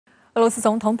俄罗斯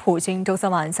总统普京周三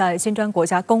晚在金砖国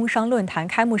家工商论坛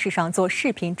开幕式上做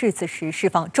视频致辞时，释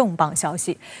放重磅消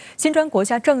息：金砖国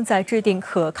家正在制定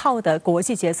可靠的国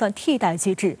际结算替代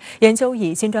机制，研究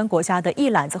以金砖国家的一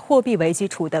揽子货币为基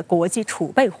础的国际储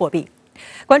备货币。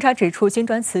观察指出，金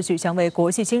砖此举将为国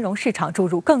际金融市场注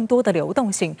入更多的流动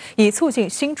性，以促进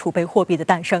新储备货币的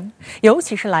诞生，尤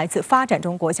其是来自发展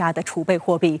中国家的储备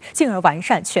货币，进而完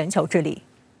善全球治理。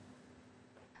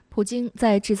普京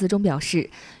在致辞中表示，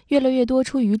越来越多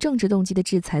出于政治动机的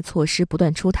制裁措施不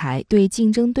断出台，对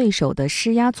竞争对手的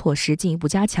施压措施进一步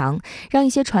加强，让一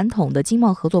些传统的经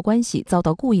贸合作关系遭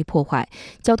到故意破坏，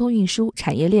交通运输、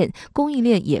产业链、供应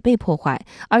链也被破坏，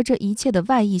而这一切的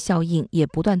外溢效应也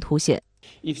不断凸显。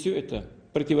И все это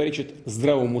противоречит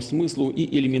здравому смыслу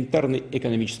и элементарной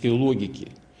экономической логике,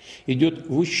 идет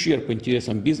в ущерб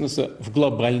интересам бизнеса в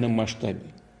глобальном масштабе,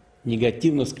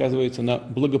 негативно сказывается на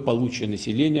благополучии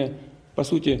населения, по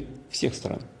сути, всех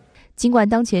стран. 尽管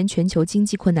当前全球经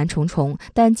济困难重重，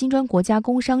但金砖国家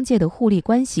工商界的互利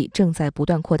关系正在不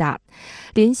断扩大，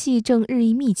联系正日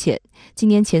益密切。今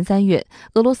年前3月，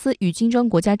俄罗斯与金砖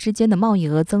国家之间的贸易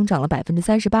额增长了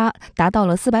38%，达到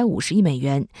了450亿美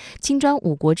元。金砖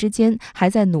5国之间还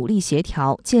在努力协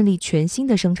调，建立全新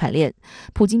的生产链。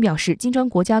普京表示，金砖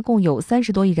国家共有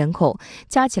30多亿人口，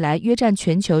加起来约占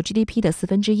全球 GDP 的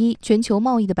1/4，全球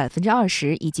贸易的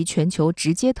20%，以及全球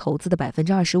直接投资的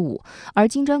25%。而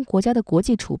金砖国家的国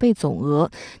际储备总额，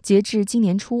截至今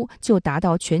年初就达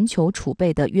到全球储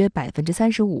备的约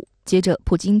35%。接着，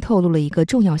普京透露了一个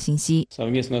重要信息。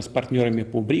Совместно с партнерами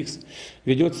по БРИКС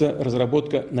ведется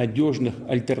разработка надежных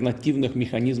альтернативных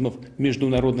механизмов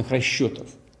международных расчетов.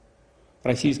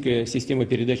 Российская система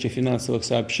передачи финансовых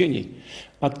сообщений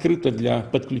открыта для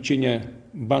подключения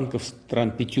банков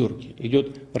стран «пятерки».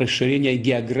 Идет расширение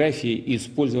географии и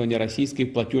использования российской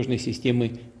платежной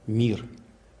системы «Мир».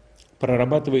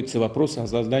 Прорабатывается вопрос о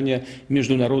создании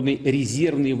международной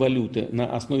резервной валюты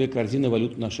на основе корзины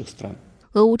валют наших стран.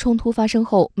 俄乌冲突发生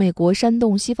后，美国煽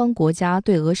动西方国家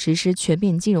对俄实施全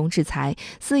面金融制裁，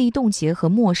肆意冻结和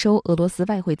没收俄罗斯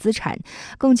外汇资产，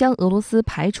更将俄罗斯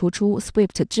排除出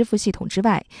SWIFT 支付系统之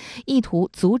外，意图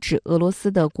阻止俄罗斯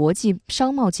的国际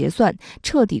商贸结算，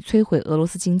彻底摧毁俄罗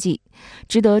斯经济。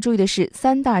值得注意的是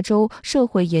，3大洲社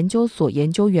会研究所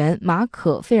研究员马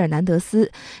可·费尔南德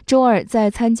斯周二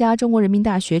在参加中国人民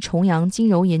大学重阳金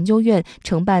融研究院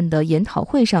承办的研讨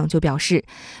会上就表示，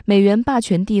美元霸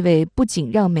权地位不仅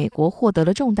让美国获得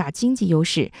了重大经济优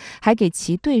势，还给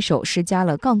其对手施加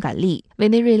了杠杆力。委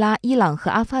内瑞拉、伊朗和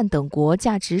阿富汗等国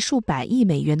价值数百亿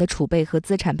美元的储备和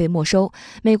资产被没收，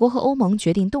美国和欧盟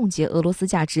决定冻结俄罗斯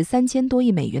价值3000多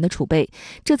亿美元的储备，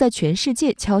这在全世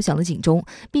界敲响了警钟，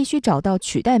必须找到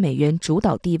取代美元主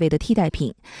导地位的替代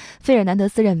品。费尔南德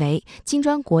斯认为，金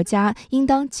砖国家应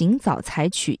当尽早采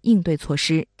取应对措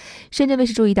施。深圳卫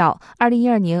视注意到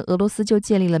，2012年俄罗斯就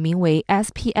建立了名为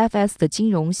SPFS 的金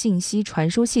融信息传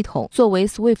输系统，作为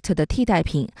SWIFT 的替代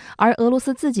品，而俄罗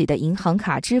斯自己的银行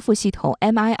卡支付系统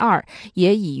MIR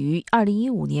也已于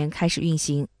2015年开始运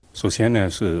行。首先呢，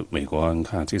是美国，你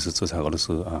看这次制裁俄罗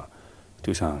斯啊，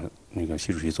就像那个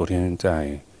习主席昨天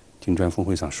在金砖峰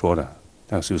会上说的，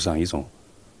那实际上一种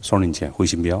双刃剑、回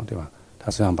形镖，对吧？他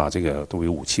实际上把这个作为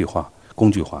武器化、工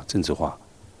具化、政治化，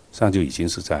实际上就已经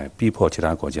是在逼迫其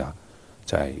他国家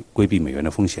在规避美元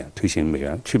的风险，推行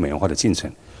去美元化的进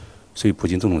程。所以，普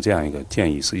京总统这样一个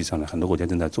建议，实际上呢，很多国家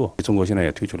正在做。中国现在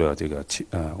也推出了这个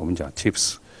我们讲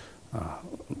CHIPS，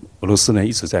 俄罗斯呢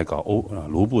一直在搞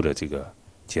卢布的这个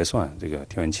结算这个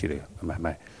天然气的买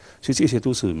卖，所以这些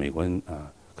都是美国人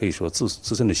可以说自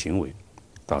身的行为，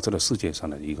导致了世界上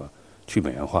的一个去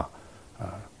美元化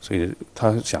所以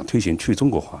他想推行去中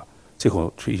国化，最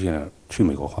后推行了去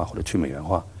美国化或者去美元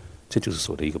化，这就是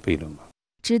所谓的一个悖论嘛。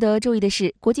值得注意的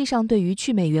是，国际上对于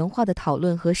去美元化的讨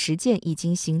论和实践已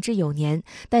经行之有年，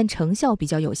但成效比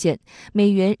较有限。美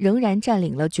元仍然占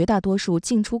领了绝大多数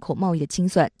进出口贸易的清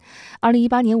算。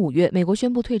2018年5月，美国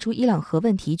宣布退出伊朗核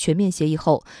问题全面协议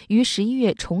后，于11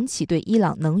月重启对伊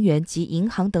朗能源及银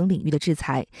行等领域的制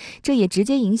裁，这也直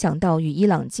接影响到与伊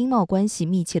朗经贸关系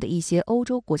密切的一些欧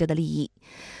洲国家的利益。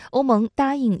欧盟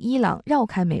答应伊朗绕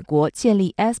开美国建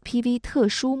立 SPV 特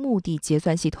殊目的结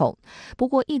算系统，不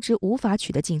过一直无法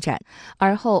取得进展。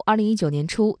而后2019年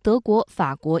初，德国、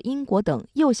法国、英国等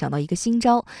又想到一个新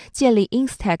招，建立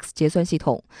Instex 结算系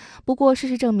统。不过事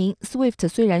实证明， SWIFT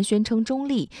虽然宣称中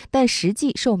立，但实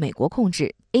际受美国控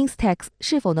制。Instex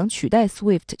是否能取代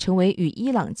SWIFT 成为与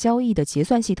伊朗交易的结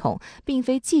算系统，并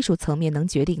非技术层面能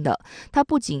决定的。它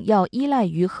不仅要依赖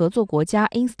于合作国家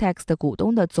Instex 的股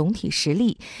东的总体实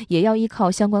力，也要依靠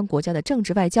相关国家的政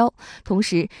治外交。同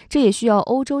时，这也需要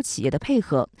欧洲企业的配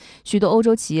合。许多欧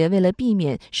洲企业为了避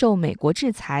免受美国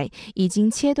制裁，已经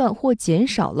切断或减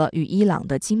少了与伊朗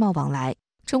的经贸往来。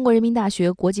中国人民大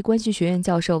学国际关系学院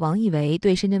教授王毅维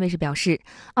对深圳卫视表示，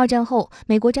二战后，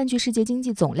美国占据世界经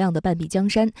济总量的半壁江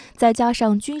山，再加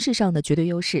上军事上的绝对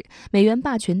优势，美元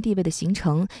霸权地位的形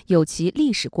成有其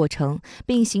历史过程，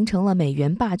并形成了美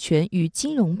元霸权与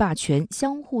金融霸权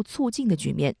相互促进的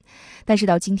局面。但是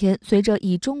到今天，随着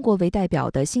以中国为代表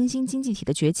的新兴经济体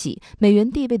的崛起，美元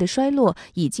地位的衰落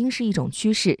已经是一种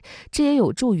趋势，这也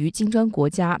有助于金砖国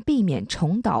家避免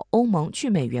重蹈欧盟去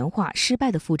美元化失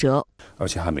败的覆辙。而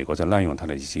且美国在滥用它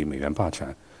的一些美元霸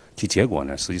权，其结果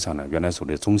呢，实际上呢，原来所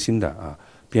谓中心的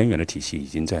边缘的体系已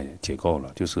经在解构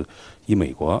了，就是以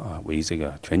美国为这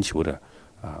个全球的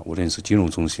无论是金融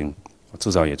中心、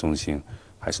制造业中心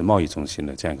还是贸易中心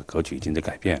的这样一个格局已经在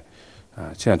改变。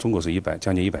现在中国是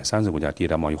将近130国家第一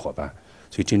大贸易伙伴，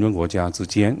所以金砖国家之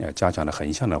间加强了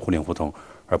横向的互联互通，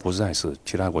而不是再是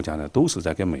其他国家呢都是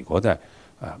在跟美国在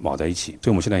铆在一起。所以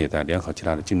我们现在也在联合其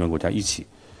他的金砖国家一起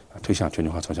推向全球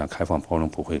化，走向开放、包容、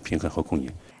普惠、平衡和共赢。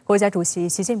国家主席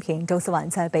习近平周四晚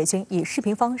在北京以视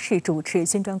频方式主持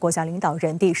金砖国家领导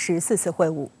人第14次会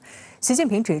晤。习近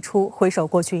平指出，回首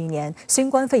过去1年，新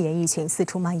冠肺炎疫情四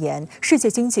处蔓延，世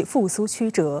界经济复苏曲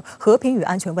折，和平与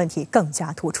安全问题更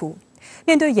加突出。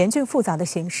面对严峻复杂的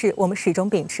形势，我们始终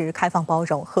秉持开放包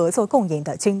容、合作共赢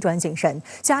的金砖精神，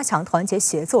加强团结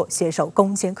协作，携手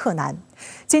攻坚克难。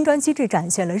金砖机制展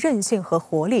现了韧性和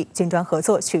活力，金砖合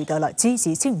作取得了积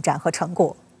极进展和成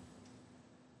果。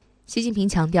习近平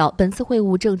强调，本次会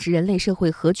晤正值人类社会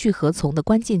何去何从的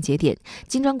关键节点。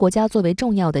金砖国家作为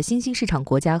重要的新兴市场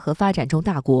国家和发展中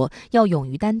大国，要勇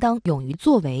于担当、勇于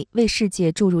作为，为世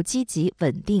界注入积极、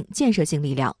稳定、建设性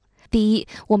力量。第一，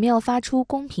我们要发出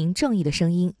公平正义的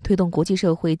声音，推动国际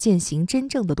社会践行真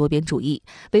正的多边主义，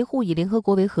维护以联合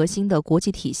国为核心的国际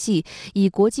体系，以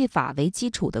国际法为基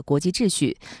础的国际秩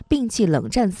序，摒弃冷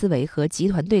战思维和集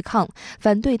团对抗，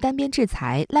反对单边制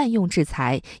裁、滥用制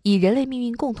裁，以人类命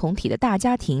运共同体的大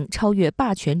家庭超越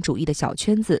霸权主义的小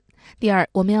圈子。第二，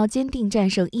我们要坚定战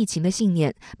胜疫情的信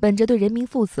念，本着对人民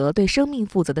负责、对生命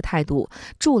负责的态度，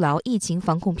筑牢疫情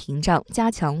防控屏障，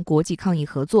加强国际抗疫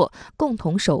合作，共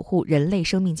同守护人类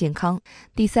生命健康。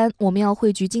第三，我们要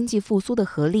汇聚经济复苏的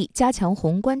合力，加强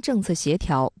宏观政策协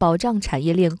调，保障产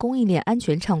业链、供应链安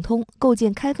全畅通，构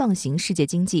建开放型世界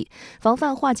经济，防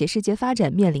范化解世界发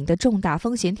展面临的重大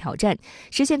风险挑战，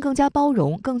实现更加包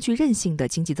容、更具韧性的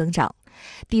经济增长。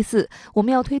第四，我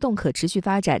们要推动可持续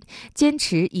发展，坚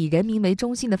持以人民为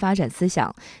中心的发展思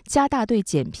想，加大对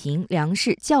减贫、粮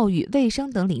食、教育、卫生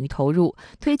等领域投入，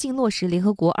推进落实联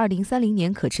合国2030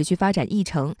年可持续发展议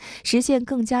程，实现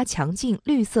更加强劲、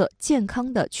绿色、健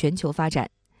康的全球发展。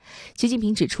习近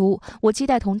平指出，我期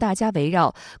待同大家围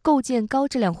绕构建高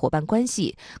质量伙伴关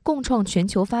系、共创全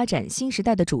球发展新时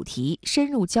代的主题深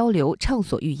入交流，畅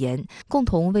所欲言，共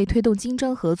同为推动金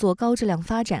砖合作高质量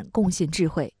发展贡献智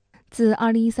慧。自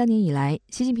2013年以来，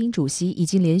习近平主席已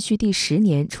经连续第10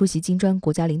年出席金砖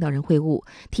国家领导人会晤，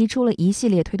提出了一系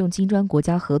列推动金砖国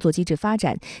家合作机制发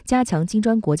展、加强金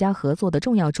砖国家合作的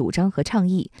重要主张和倡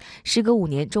议。时隔5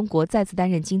年，中国再次担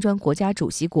任金砖国家主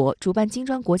席国，主办金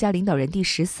砖国家领导人第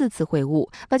14次会晤。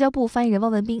外交部发言人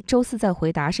汪文斌周四在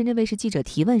回答深圳卫视记者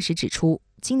提问时指出，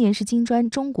今年是金砖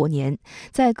中国年，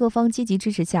在各方积极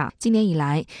支持下，今年以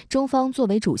来，中方作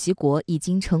为主席国，已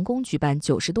经成功举办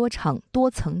90多场多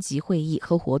层级会议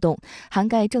和活动，涵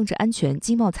盖政治安全、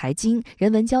经贸财经、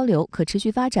人文交流、可持续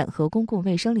发展和公共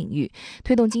卫生领域，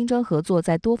推动金砖合作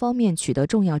在多方面取得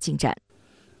重要进展。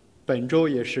本周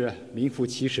也是名副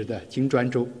其实的金砖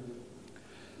周，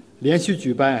连续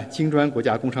举办金砖国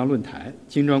家工商论坛、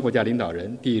金砖国家领导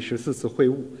人第14次会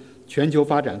晤、全球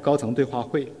发展高层对话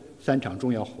会3场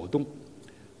重要活动，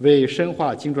为深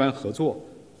化金砖合作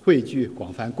汇聚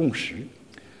广泛共识，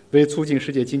为促进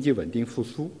世界经济稳定复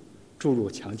苏注入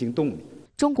强劲动力。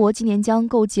中国今年将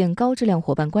构建高质量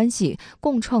伙伴关系，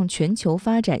共创全球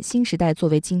发展新时代作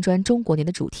为金砖中国年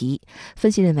的主题。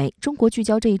分析认为，中国聚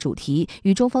焦这一主题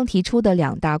与中方提出的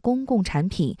2大公共产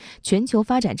品全球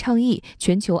发展倡议、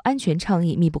全球安全倡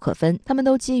议密不可分，他们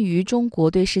都基于中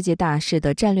国对世界大势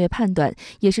的战略判断，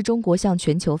也是中国向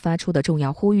全球发出的重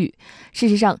要呼吁。事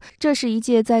实上，这是一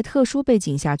届在特殊背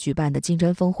景下举办的金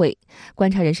砖峰会。观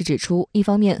察人士指出，一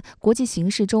方面，国际形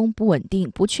势中不稳定、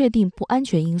不确定、不安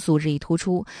全因素日益突出，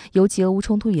出，尤其俄乌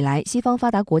冲突以来，西方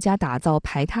发达国家打造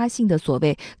排他性的所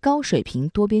谓高水平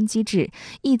多边机制，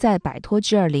意在摆脱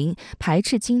G20， 排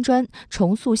斥金砖，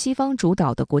重塑西方主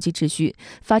导的国际秩序，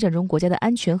发展中国家的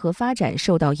安全和发展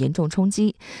受到严重冲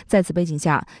击。在此背景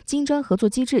下，金砖合作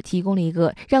机制提供了一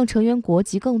个让成员国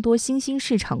及更多新兴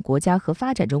市场国家和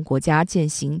发展中国家践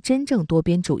行真正多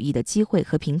边主义的机会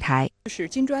和平台。就是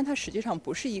金砖它实际上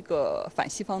不是一个反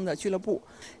西方的俱乐部，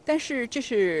但是这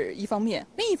是一方面，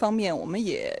另一方面我们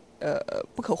也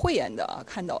不可讳言的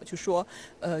看到，就说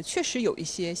确实有一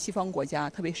些西方国家，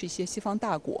特别是一些西方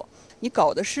大国，你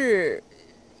搞的是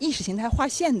意识形态划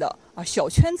线的小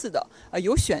圈子的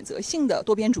有选择性的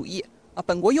多边主义。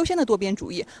本国优先的多边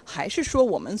主义，还是说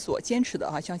我们所坚持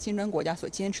的像金砖国家所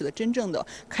坚持的真正的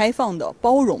开放的、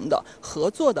包容的、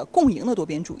合作的、共赢的多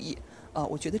边主义？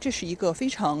我觉得这是一个非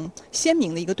常鲜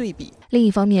明的一个对比。另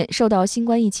一方面，受到新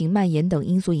冠疫情蔓延等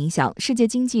因素影响，世界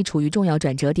经济处于重要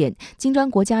转折点。金砖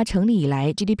国家成立以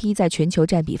来 ，GDP 在全球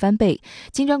占比翻倍。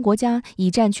金砖国家已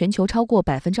占全球超过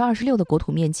26%的国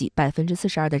土面积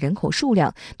，42%的人口数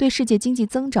量，对世界经济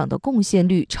增长的贡献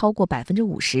率超过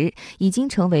50%，已经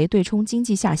成为对冲经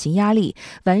济下行压力、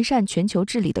完善全球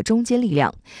治理的中坚力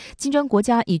量。金砖国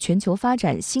家以全球发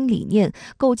展新理念，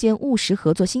构建务实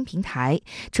合作新平台，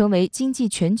成为经济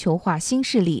全球化新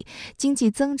势力、经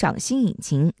济增长新引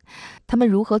擎。他们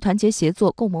如何团结协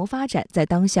作、共谋发展，在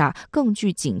当下更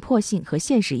具紧迫性和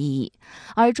现实意义。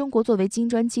而中国作为金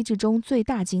砖机制中最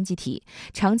大经济体，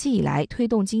长期以来推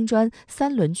动金砖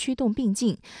三轮驱动并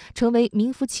进，成为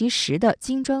名副其实的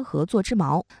金砖合作之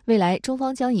锚。未来，中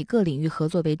方将以各领域合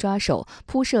作为抓手，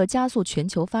铺设加速全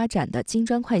球发展的金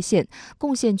砖快线，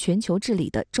贡献全球治理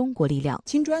的中国力量。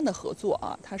金砖的合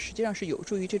作它实际上是有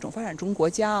助于这种发展中国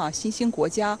家新兴国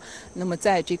家，那么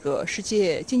在这个世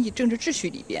界经济政治秩序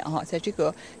里边在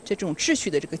这种秩序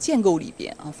的这个建构里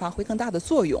边发挥更大的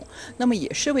作用。那么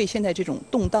也是为现在这种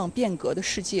动荡变革的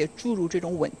世界注入这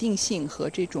种稳定性和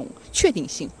这种确定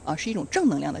性是一种正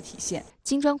能量的体现。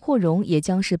金砖扩容也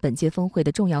将是本届峰会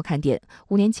的重要看点。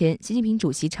5年前，习近平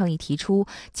主席倡议提出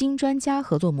金砖加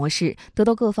合作模式，得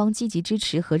到各方积极支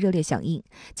持和热烈响应。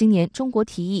今年，中国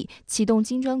提议启动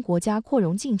金砖国家扩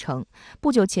容进程。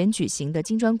不久前举行的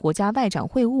金砖国家外长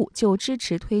会晤就支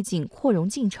持推进扩容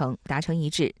进程达成一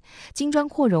致。金砖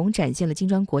扩容展现了金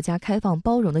砖国家开放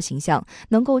包容的形象，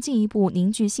能够进一步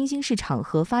凝聚新兴市场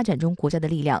和发展中国家的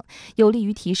力量，有利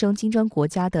于提升金砖国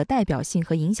家的代表性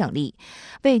和影响力，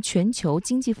为全球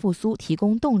经济复苏提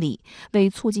供动力，为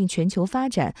促进全球发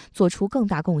展做出更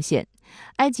大贡献。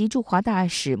埃及驻华大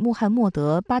使穆罕默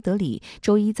德·巴德里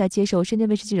周一在接受深圳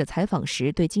卫视记者采访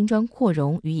时，对金砖扩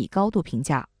容予以高度评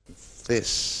价。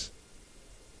This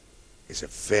is a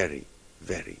very,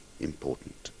 very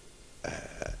important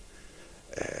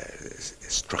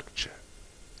structure.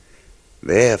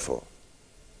 Therefore,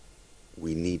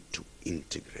 we need to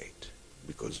integrate,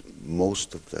 because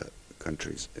most of the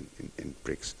countries in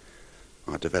BRICS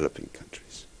are developing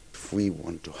countries. If we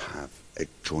want to have a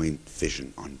joint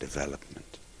vision on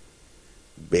development,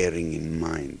 bearing in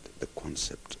mind the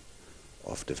concept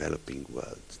of developing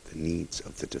world, the needs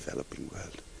of the developing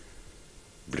world,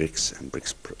 BRICS and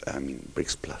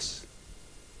BRICS Plus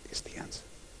is the answer.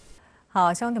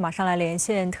 好，相对马上来连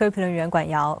线特约评论员管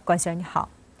瑶，管先生你好。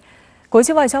国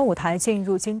际外交舞台进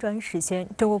入金砖时间，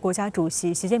中国国家主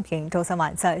席习近平周3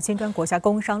晚在金砖国家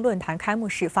工商论坛开幕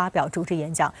式发表主旨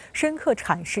演讲，深刻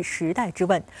阐释时代之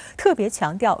问，特别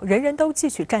强调人人都汲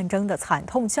取战争的惨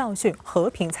痛教训，和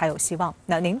平才有希望。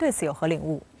那您对此有何领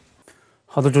悟？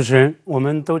好的，主持人，我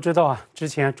们都知道之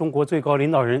前中国最高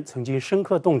领导人曾经深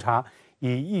刻洞察以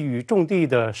一语中的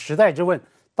的时代之问，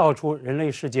道出人类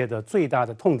世界的最大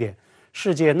的痛点：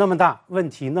世界那么大，问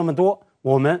题那么多，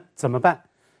我们怎么办？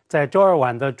在周2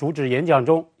晚的主旨演讲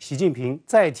中，习近平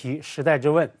再提时代之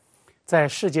问。在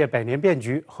世界百年变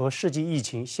局和世纪疫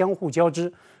情相互交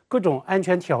织、各种安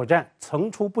全挑战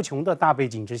层出不穷的大背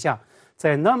景之下，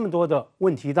在那么多的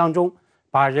问题当中，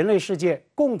把人类世界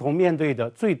共同面对的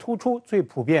最突出、最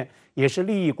普遍，也是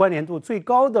利益关联度最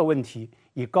高的问题，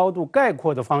以高度概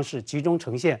括的方式集中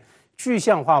呈现，具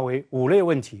象化为5类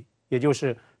问题，也就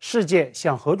是世界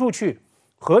向何处去，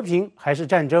和平还是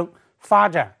战争，发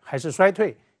展还是衰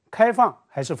退，开放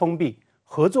还是封闭，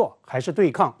合作还是对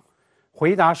抗。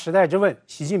回答时代之问，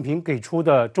习近平给出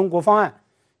的中国方案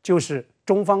就是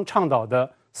中方倡导的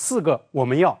4个我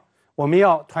们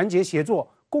要团结协作，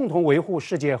共同维护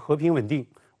世界和平稳定；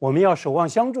我们要守望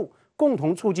相助，共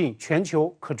同促进全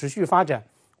球可持续发展；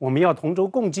我们要同舟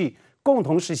共济，共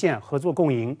同实现合作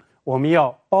共赢；我们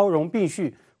要包容并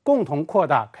蓄，共同扩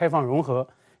大开放融合。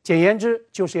简言之，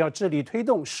就是要致力推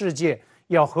动世界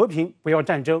要和平，不要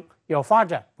战争；要发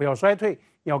展，不要衰退；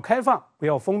要开放，不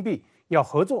要封闭；要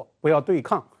合作，不要对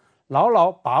抗，牢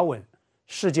牢把稳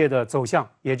世界的走向，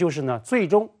也就是呢，最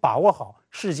终把握好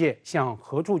世界向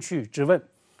何处去之问。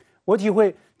我体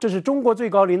会，这是中国最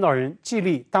高领导人既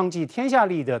立当即天下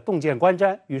利的洞见观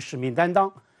瞻与使命担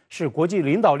当，是国际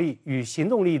领导力与行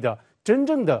动力的真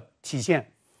正的体现。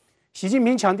习近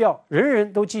平强调，人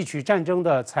人都汲取战争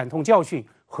的惨痛教训，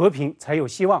和平才有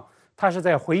希望。他是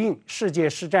在回应世界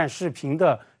是战是平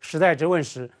的时代之问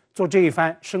时做这一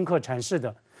番深刻阐释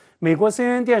的。美国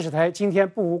CNN 电视台今天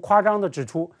不无夸张地指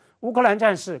出，乌克兰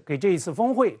战事给这一次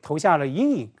峰会投下了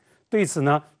阴影。对此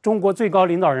呢，中国最高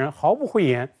领导人毫不讳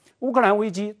言，乌克兰危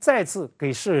机再次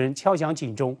给世人敲响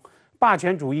警钟。霸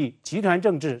权主义、集团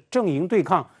政治、阵营对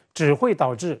抗只会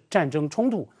导致战争冲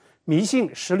突，迷信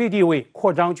实力地位，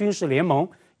扩张军事联盟，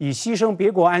以牺牲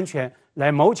别国安全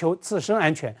来谋求自身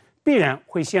安全，必然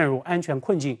会陷入安全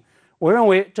困境。我认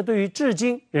为，这对于至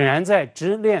今仍然在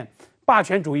执念霸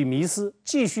权主义迷思、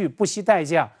继续不惜代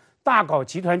价大搞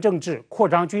集团政治、扩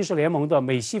张军事联盟的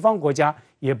美西方国家，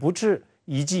也不是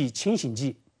一剂清醒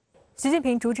剂。习近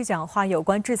平主旨讲话，有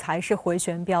关制裁是回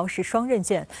旋镖，是双刃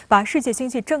剑，把世界经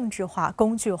济政治化、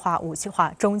工具化、武器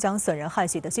化，终将损人害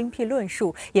己的精辟论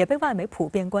述，也被外媒普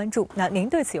遍关注。那您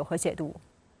对此有何解读？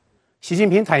习近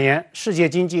平坦言，世界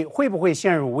经济会不会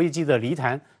陷入危机的泥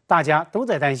潭，大家都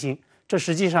在担心。这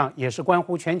实际上也是关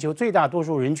乎全球最大多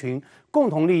数人群共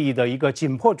同利益的一个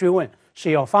紧迫追问：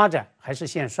是要发展还是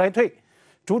现衰退？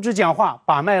主旨讲话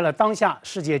把脉了当下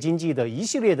世界经济的一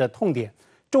系列的痛点。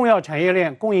重要产业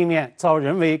链、供应链遭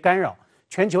人为干扰，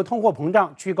全球通货膨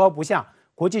胀居高不下，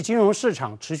国际金融市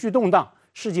场持续动荡，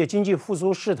世界经济复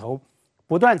苏势头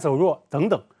不断走弱等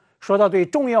等。说到对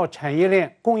重要产业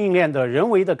链、供应链的人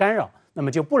为的干扰，那么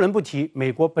就不能不提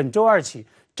美国本周二起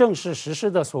正式实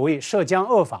施的所谓涉疆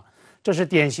恶法，这是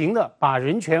典型的把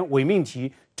人权伪命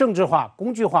题政治化、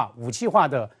工具化、武器化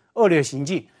的恶劣行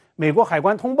径。美国海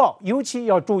关通报，尤其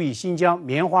要注意新疆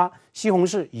棉花、西红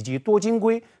柿以及多晶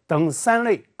硅等3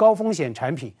类高风险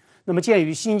产品。那么，鉴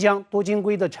于新疆多晶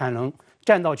硅的产能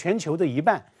占到全球的1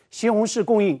半，西红柿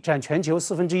供应占全球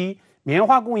1/4，棉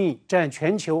花供应占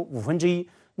全球1/5，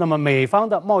那么美方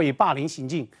的贸易霸凌行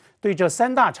径对这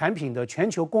3大产品的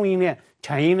全球供应链、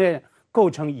产业链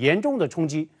构成严重的冲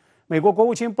击。美国国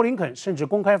务卿布林肯甚至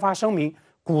公开发声明，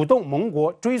鼓动盟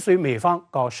国追随美方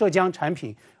搞涉疆产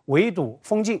品围堵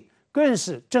封禁，更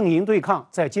是阵营对抗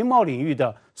在经贸领域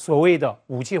的所谓的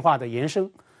武器化的延伸。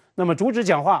那么主旨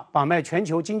讲话把脉全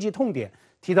球经济痛点，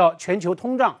提到全球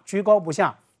通胀居高不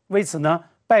下，为此呢，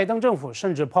拜登政府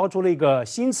甚至抛出了一个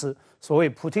新词，所谓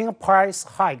Putin Price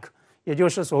Hike， 也就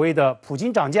是所谓的普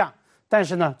京涨价。但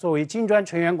是呢，作为金砖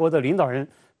成员国的领导人，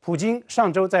普京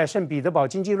上周在圣彼得堡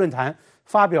经济论坛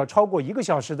发表超过1个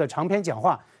小时的长篇讲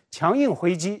话，强硬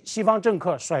回击西方政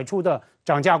客甩出的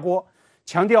涨价锅，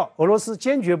强调俄罗斯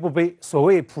坚决不背所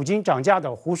谓普京涨价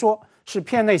的胡说，是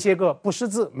骗那些个不识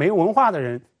字没文化的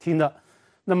人听的。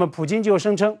那么普京就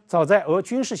声称，早在俄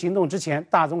军事行动之前，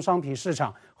大宗商品市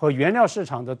场和原料市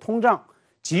场的通胀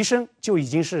急升就已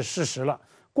经是事实了。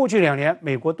过去2年，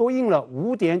美国多印了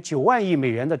5.9万亿美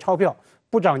元的钞票，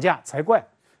不涨价才怪。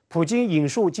普京引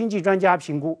述经济专家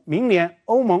评估，明年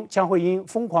欧盟将会因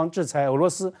疯狂制裁俄罗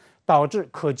斯，导致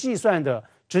可计算的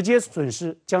直接损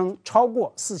失将超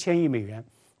过4000亿美元。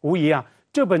无疑啊，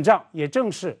这本账也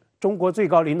正是中国最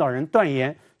高领导人断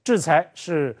言制裁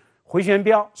是回旋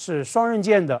镖，是双刃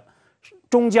剑的，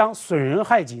终将损人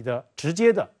害己的直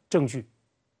接的证据。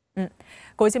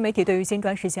国际媒体对于金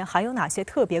砖事件还有哪些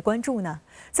特别关注呢？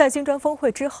在金砖峰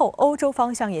会之后，欧洲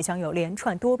方向也将有连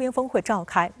串多边峰会召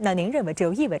开，那您认为这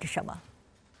又意味着什么？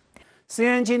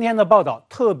 CNN 今天的报道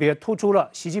特别突出了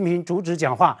习近平主旨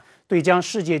讲话对将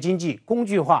世界经济工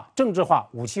具化、政治化、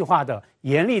武器化的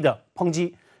严厉的抨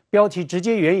击。标题直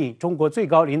接援引中国最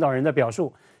高领导人的表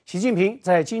述。习近平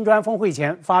在金砖峰会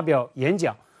前发表演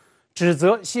讲，指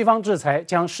责西方制裁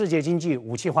将世界经济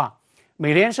武器化。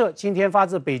美联社今天发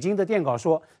自北京的电稿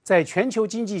说，在全球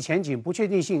经济前景不确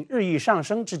定性日益上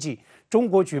升之际，中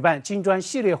国举办金砖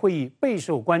系列会议备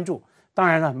受关注。当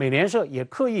然了，美联社也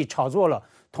刻意炒作了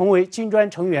同为金砖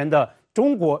成员的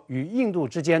中国与印度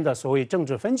之间的所谓政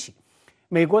治分歧。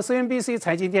美国 CNBC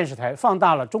财经电视台放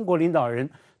大了中国领导人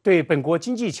对本国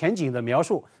经济前景的描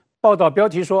述。报道标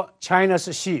题说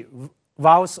 ，China's Xi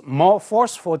vows more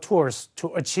forceful tools to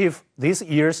achieve this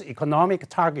year's economic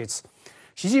targets。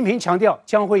习近平强调，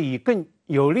将会以更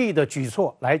有力的举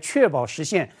措来确保实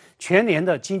现全年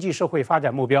的经济社会发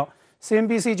展目标。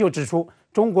CNBC 就指出，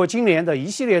中国今年的一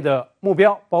系列的目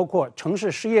标包括城市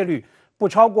失业率不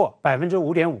超过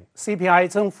5.5%， CPI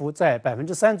增幅在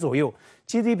3%左右，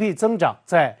 GDP 增长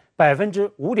在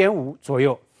5.5%左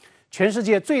右。全世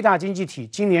界最大经济体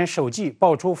今年首季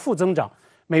爆出负增长，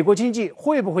美国经济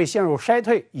会不会陷入衰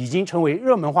退，已经成为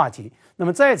热门话题。那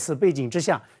么在此背景之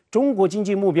下，中国经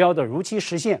济目标的如期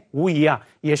实现，无疑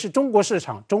也是中国市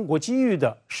场、中国机遇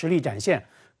的实力展现。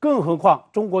更何况，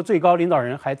中国最高领导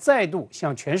人还再度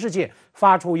向全世界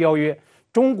发出邀约，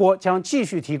中国将继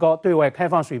续提高对外开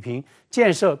放水平，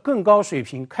建设更高水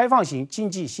平开放型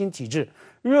经济新体制，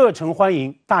热诚欢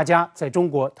迎大家在中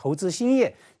国投资兴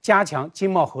业，加强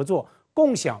经贸合作，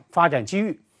共享发展机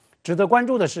遇。值得关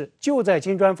注的是，就在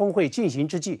金砖峰会进行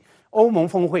之际，欧盟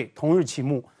峰会同日启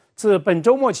幕。自本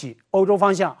周末起，欧洲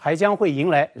方向还将会迎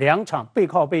来2场背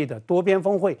靠背的多边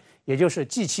峰会，也就是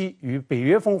G7 与北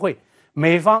约峰会。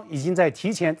美方已经在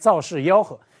提前造势吆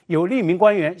喝，有匿名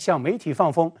官员向媒体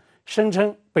放风，声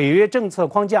称北约政策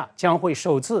框架将会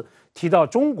首次提到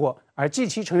中国，而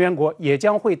G7 成员国也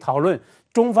将会讨论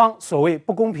中方所谓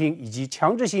不公平以及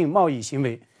强制性贸易行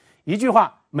为。一句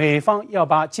话，美方要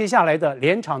把接下来的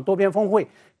连场多边峰会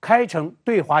开成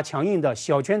对华强硬的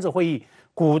小圈子会议，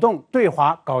鼓动对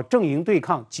华搞阵营对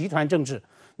抗、集团政治。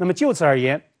那么就此而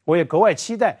言，我也格外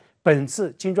期待本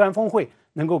次金砖峰会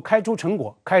能够开出成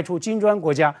果，开出金砖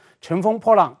国家乘风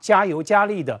破浪、加油加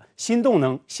力的新动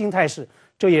能、新态势。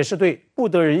这也是对不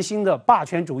得人心的霸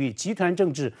权主义、集团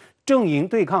政治、阵营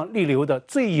对抗逆流的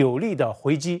最有力的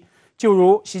回击。就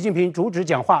如习近平主旨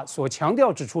讲话所强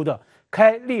调指出的，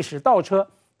开历史倒车，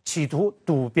企图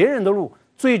堵别人的路，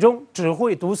最终只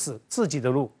会堵死自己的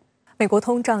路。美国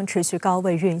通胀持续高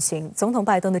位运行，总统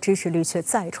拜登的支持率却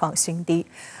再创新低。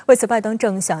为此，拜登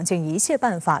正想尽一切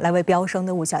办法来为飙升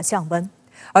的物价降温。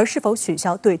而是否取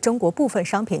消对中国部分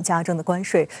商品加征的关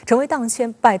税，成为当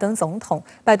前拜登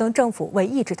政府为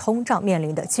抑制通胀面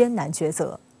临的艰难抉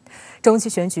择。中期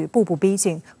选举步步逼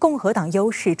近，共和党优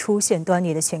势出现端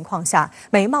倪的情况下，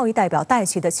美贸易代表戴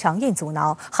奇的强硬阻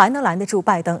挠，还能拦得住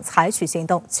拜登采取行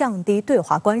动降低对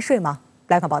华关税吗？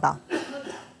来看报道。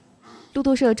路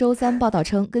透社周三报道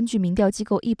称，根据民调机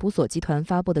构易普所集团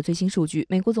发布的最新数据，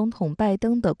美国总统拜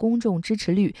登的公众支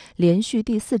持率连续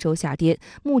第4周下跌，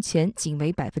目前仅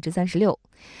为36%。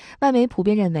外媒普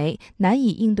遍认为，难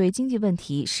以应对经济问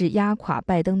题是压垮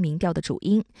拜登民调的主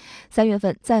因。3月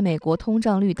份，在美国通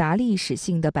胀率达历史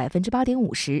性的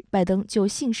8.5%时，拜登就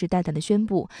信誓旦旦地宣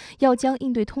布要将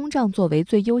应对通胀作为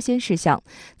最优先事项。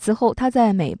此后，他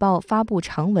在美报发布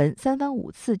长文，3番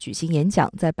5次举行演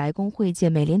讲，在白宫会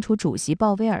见美联储主席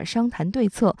鲍威尔商谈对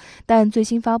策。但最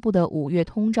新发布的5月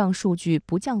通胀数据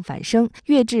不降反升，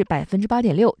跃至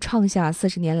8.6%，创下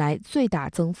40年来最大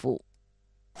增幅。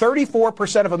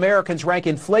34% of Americans rank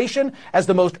inflation as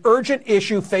the most urgent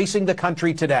issue facing the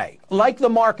country today. Like the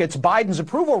markets, Biden's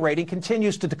approval rating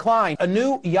continues to decline. A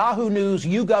new Yahoo News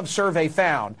YouGov survey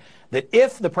found that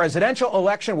if the presidential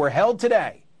election were held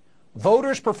today,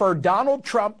 voters prefer Donald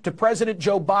Trump to President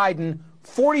Joe Biden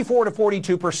 44 to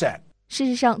 42%. 事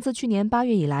实上，自去年8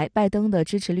月以来，拜登的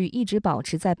支持率一直保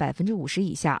持在50%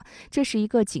以下，这是一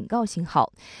个警告信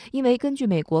号。因为根据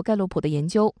美国盖洛普的研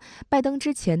究，拜登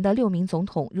之前的6名总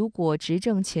统如果执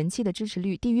政前期的支持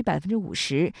率低于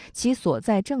50%，其所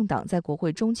在政党在国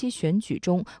会中期选举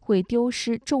中会丢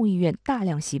失众议院大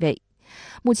量席位。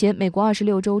目前，美国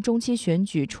26州中期选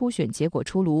举初选结果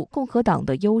出炉，共和党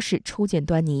的优势初见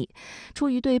端倪。出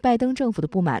于对拜登政府的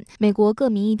不满，美国各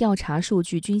民意调查数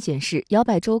据均显示，摇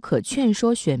摆州可劝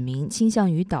说选民倾向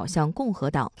于倒向共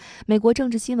和党。美国政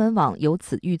治新闻网由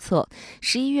此预测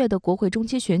，11月的国会中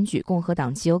期选举，共和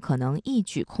党极有可能一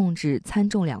举控制参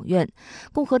众两院。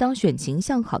共和党选情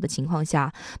向好的情况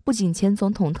下，不仅前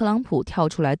总统特朗普跳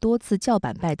出来多次叫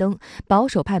板拜登，保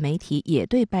守派媒体也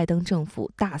对拜登政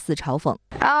府大肆嘲讽。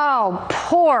Oh,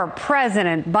 poor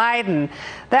President Biden.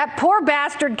 That poor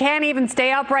bastard can't even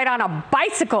stay upright on a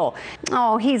bicycle.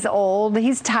 Oh, he's old,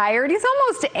 he's tired, he's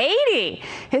almost 80.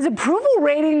 His approval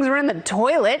ratings are in the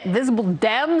toilet. Visible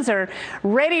Dems are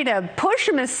ready to push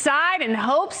him aside and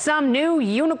hope some new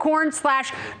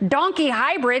unicorn/donkey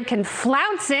hybrid can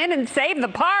flounce in and save the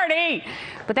party.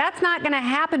 But that's not going to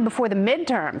happen before the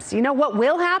midterms. You know what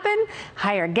will happen?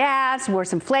 Higher gas,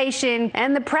 worse inflation,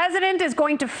 and the president is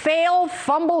going to fail,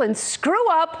 fumble, and screw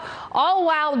up, all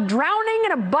while drowning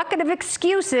in a bucket of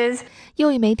excuses.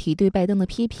 右翼媒体对拜登的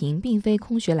批评并非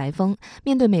空穴来风。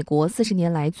面对美国40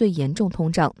年来最严重通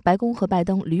胀，白宫和拜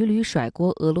登屡屡甩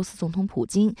锅俄罗斯总统普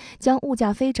京，将物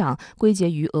价飞涨归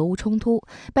结于俄乌冲突。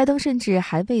拜登甚至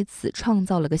还为此创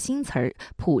造了个新词儿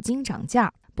“普京涨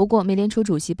价”。不过，美联储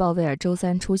主席鲍威尔周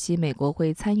三出席美国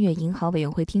会参阅银行委员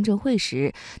会听证会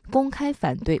时，公开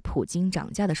反对普京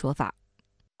涨价的说法。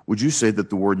Would you say that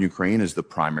the war in Ukraine is the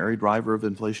primary driver of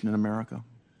inflation in America?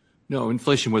 No,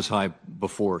 inflation was high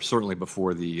before, certainly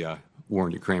before the war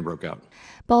in Ukraine broke out.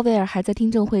 鲍威尔还在听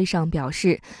证会上表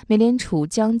示，美联储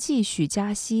将继续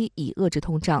加息以遏制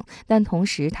通胀，但同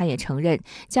时他也承认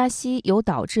加息有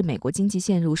导致美国经济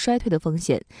陷入衰退的风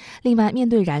险。另外，面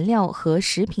对燃料和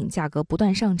食品价格不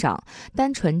断上涨，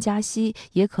单纯加息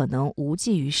也可能无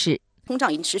济于事。通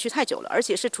胀已经持续太久了，而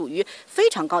且是处于非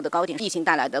常高的高点，疫情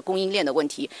带来的供应链的问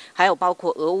题，还有包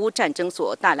括俄乌战争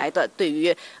所带来的对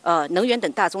于能源等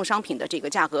大宗商品的这个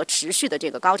价格持续的这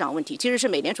个高涨问题，其实是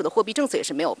美联储的货币政策也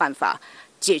是没有办法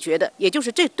解决的，也就是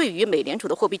这对于美联储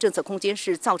的货币政策空间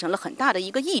是造成了很大的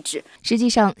一个抑制。实际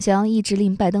上，想要抑制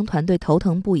令拜登团队头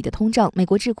疼不已的通胀，美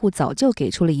国智库早就给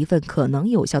出了一份可能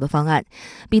有效的方案。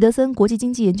彼得森国际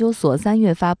经济研究所3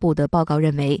月发布的报告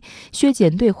认为，削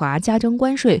减对华加征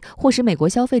关税或使美国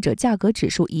消费者价格指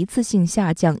数一次性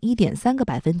下降 1.3个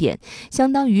百分点，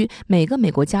相当于每个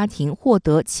美国家庭获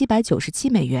得797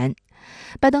美元。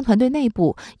拜登团队内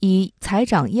部以财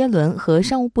长耶伦和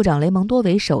商务部长雷蒙多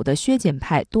为首的削减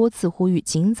派多次呼吁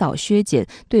尽早削减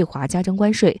对华加征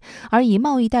关税，而以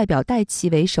贸易代表戴琪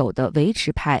为首的维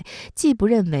持派既不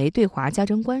认为对华加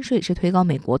征关税是推高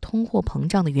美国通货膨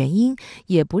胀的原因，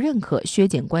也不认可削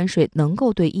减关税能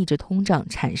够对抑制通胀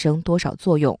产生多少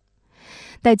作用。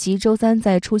戴琪周三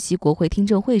在出席国会听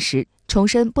证会时重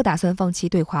申不打算放弃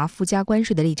对华附加关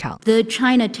税的立场。 The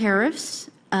China tariffs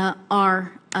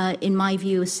are, in my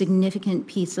view, a significant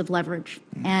piece of leverage,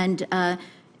 and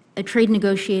a trade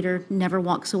negotiator never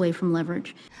walks away from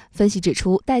leverage. 分析指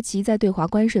出，戴琪在对华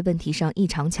关税问题上异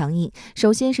常强硬，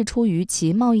首先是出于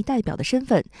其贸易代表的身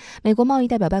份。美国贸易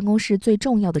代表办公室最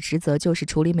重要的职责就是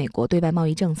处理美国对外贸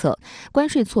易政策，关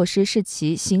税措施是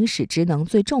其行使职能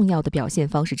最重要的表现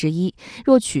方式之一。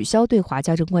若取消对华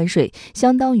加征关税，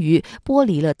相当于剥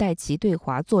离了戴琪对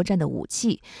华作战的武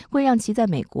器，会让其在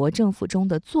美国政府中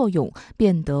的作用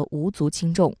变得无足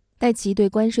轻重。戴琪对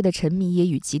关税的沉迷也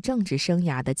与其政治生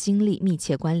涯的经历密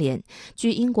切关联。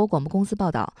据英国广播公司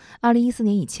报道，2014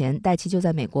年以前，戴琪就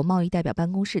在美国贸易代表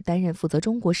办公室担任负责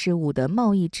中国事务的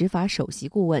贸易执法首席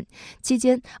顾问。期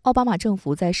间，奥巴马政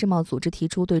府在世贸组织提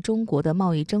出对中国的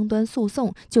贸易争端诉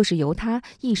讼，就是由他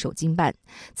一手经办。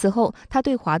此后，他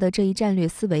对华的这一战略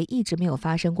思维一直没有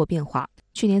发生过变化。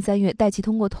去年3月，戴琪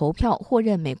通过投票获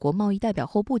任美国贸易代表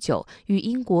后不久，与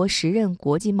英国时任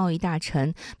国际贸易大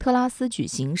臣特拉斯举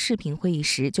行视频会议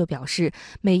时，就表示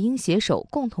美英携手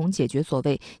共同解决所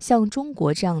谓像中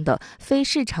国这样的非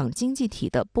市场经济体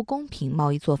的不公平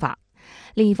贸易做法。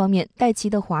另一方面，戴琪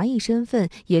的华裔身份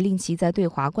也令其在对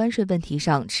华关税问题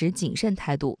上持谨慎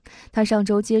态度。他上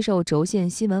周接受轴线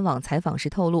新闻网采访时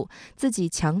透露，自己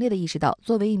强烈地意识到，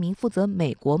作为一名负责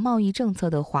美国贸易政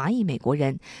策的华裔美国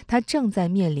人，他正在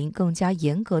面临更加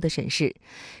严格的审视。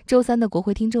周三的国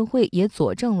会听证会也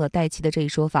佐证了戴琪的这一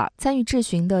说法。参与质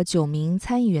询的9名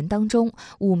参议员当中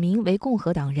，5名为共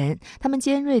和党人，他们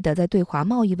尖锐地在对华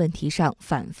贸易问题上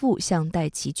反复向戴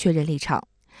琪确认立场。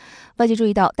外界注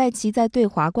意到，戴琪在对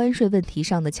华关税问题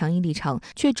上的强硬立场，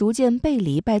却逐渐背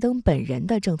离拜登本人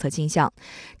的政策倾向。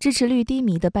支持率低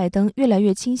迷的拜登越来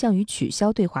越倾向于取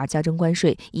消对华加征关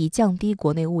税，以降低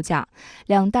国内物价。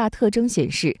两大特征显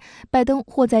示，拜登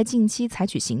或在近期采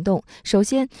取行动。首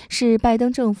先是拜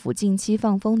登政府近期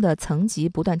放风的层级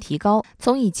不断提高，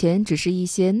从以前只是一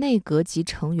些内阁级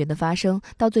成员的发声，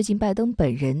到最近拜登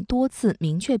本人多次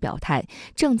明确表态，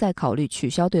正在考虑取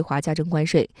消对华加征关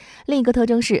税。另一个特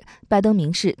征是，拜登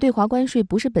明示对华关税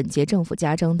不是本届政府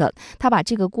加征的，他把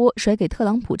这个锅甩给特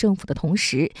朗普政府的同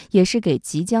时，也是给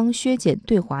即将削减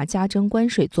对华加征关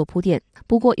税做铺垫。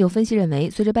不过，有分析认为，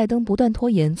随着拜登不断拖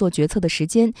延做决策的时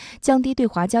间，降低对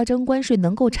华加征关税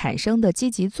能够产生的积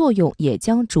极作用也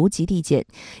将逐级递减，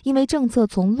因为政策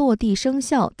从落地生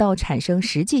效到产生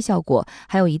实际效果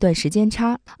还有一段时间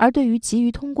差。而对于急于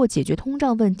通过解决通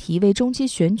胀问题为中期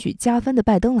选举加分的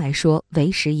拜登来说，为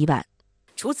时已晚。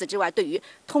除此之外，对于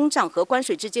通胀和关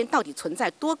税之间到底存在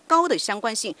多高的相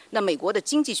关性，那美国的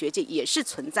经济学界也是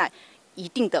存在一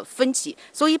定的分歧。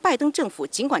所以拜登政府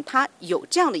尽管他有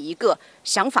这样的一个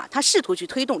想法，他试图去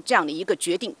推动这样的一个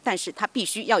决定，但是他必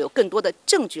须要有更多的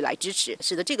证据来支持，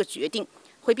使得这个决定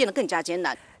会变得更加艰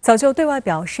难。早就对外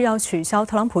表示要取消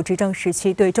特朗普执政时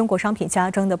期对中国商品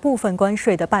加征的部分关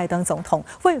税的拜登总统，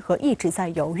为何一直在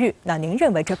犹豫？那您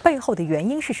认为这背后的原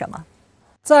因是什么？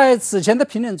在此前的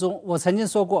评论中，我曾经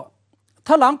说过，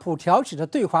特朗普挑起的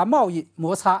对华贸易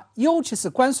摩擦，尤其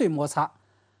是关税摩擦，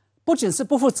不仅是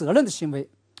不负责任的行为，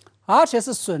而且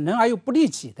是损人而又不利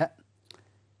己的。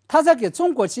他在给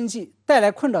中国经济带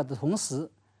来困扰的同时，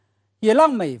也让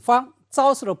美方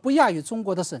遭受了不亚于中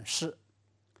国的损失。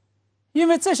因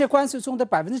为这些关税中的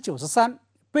93%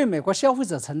被美国消费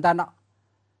者承担了，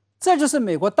这就是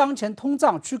美国当前通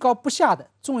胀居高不下的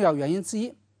重要原因之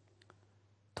一。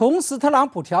同时，特朗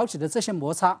普挑起的这些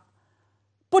摩擦，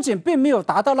不仅并没有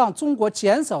达到让中国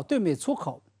减少对美出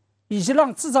口，以及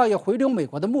让制造业回流美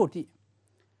国的目的，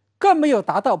更没有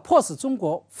达到迫使中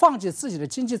国放弃自己的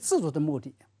经济自主的目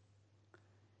的。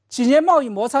几年贸易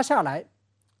摩擦下来，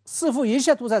似乎一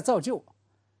切都在造就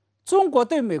中国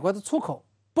对美国的出口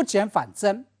不减反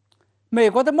增，美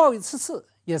国的贸易赤字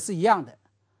也是一样的。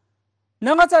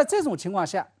然而在这种情况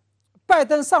下，拜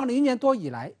登上任1年多以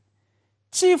来，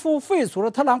几乎废除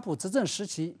了特朗普执政时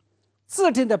期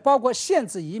制定的包括限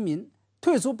制移民、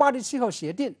退出巴黎气候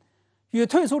协定与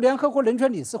退出联合国人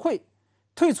权理事会、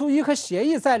退出伊核协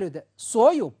议在内的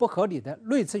所有不合理的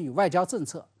内政与外交政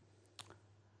策，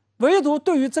唯独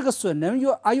对于这个损人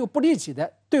而又不利己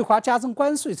的对华加征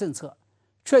关税政策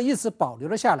却一直保留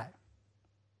了下来。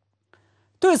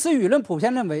对此，舆论普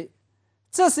遍认为，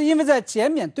这是因为在减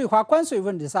免对华关税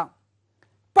问题上，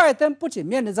拜登不仅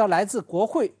面临着来自国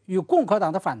会与共和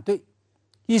党的反对，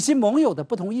以及盟友的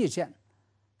不同意见，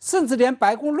甚至连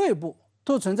白宫内部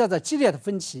都存在着激烈的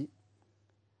分歧。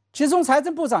其中，财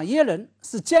政部长耶伦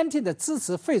是坚定的支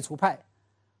持废除派，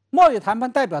贸易谈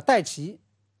判代表戴奇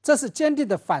则是坚定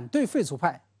的反对废除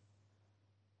派。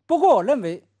不过，我认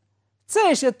为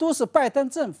这些都是拜登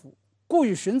政府故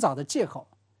意寻找的借口，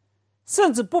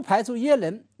甚至不排除耶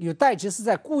伦与戴奇是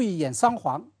在故意演双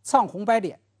簧、唱红白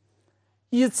脸，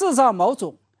以制造某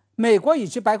种美国以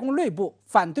及白宫内部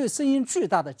反对声音巨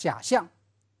大的假象。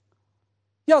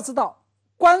要知道，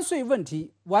关税问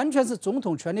题完全是总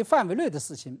统权力范围内的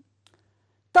事情。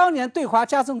当年对华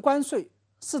加征关税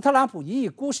是特朗普一意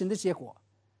孤行的结果，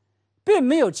并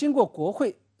没有经过国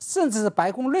会甚至是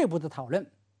白宫内部的讨论。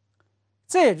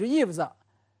这也就意味着，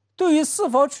对于是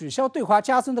否取消对华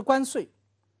加征的关税，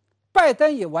拜登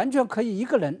也完全可以一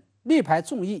个人力排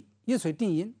众议，一锤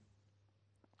定音。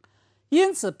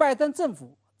因此，拜登政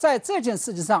府在这件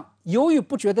事情上犹豫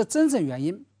不决的真正原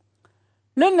因，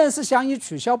仍然是想以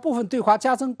取消部分对华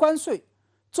加征关税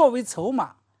作为筹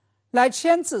码，来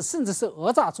牵制甚至是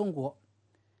讹诈中国，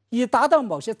以达到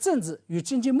某些政治与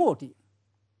经济目的。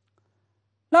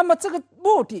那么这个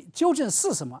目的究竟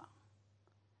是什么？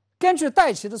根据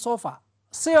戴奇的说法，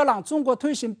是要让中国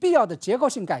推行必要的结构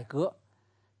性改革，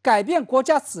改变国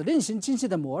家指令型经济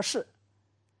的模式，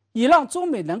以让中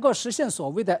美能够实现所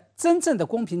谓的真正的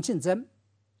公平竞争。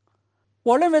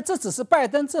我认为这只是拜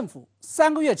登政府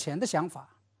3个月前的想法，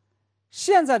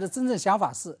现在的真正想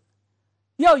法是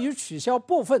要以取消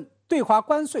部分对华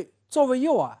关税作为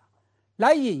诱饵，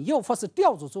来引诱或是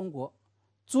吊住中国，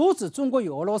阻止中国与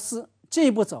俄罗斯进一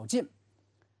步走近。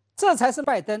这才是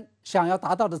拜登想要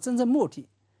达到的真正目的，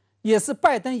也是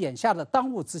拜登眼下的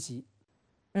当务之急。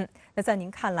那在您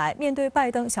看来，面对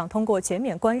拜登想通过减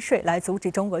免关税来阻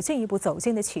止中国进一步走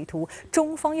近的企图，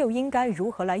中方又应该如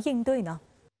何来应对呢？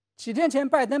几天前，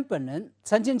拜登本人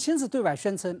曾经亲自对外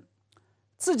宣称，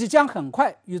自己将很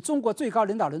快与中国最高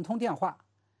领导人通电话，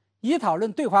以讨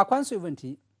论对华关税问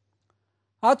题。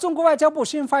而中国外交部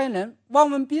新发言人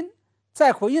汪文斌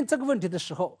在回应这个问题的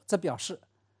时候，则表示，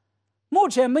目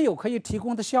前没有可以提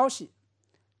供的消息，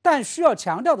但需要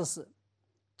强调的是，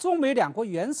中美两国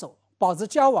元首保持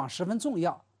交往十分重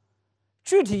要，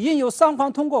具体应由双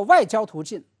方通过外交途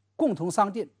径共同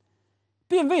商定，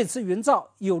并为此营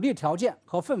造有利条件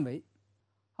和氛围。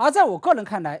而在我个人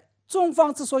看来，中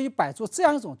方之所以摆出这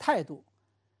样一种态度，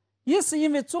一是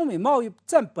因为中美贸易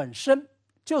战本身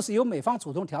就是由美方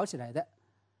主动挑起来的，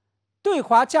对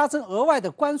华加征额外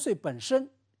的关税本身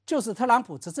就是特朗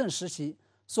普执政时期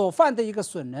所犯的一个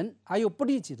损人而又不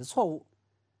利己的错误，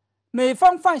美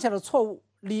方犯下的错误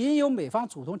理应由美方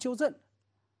主动纠正。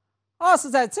二是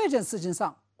在这件事情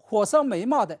上火烧眉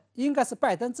毛的应该是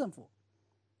拜登政府，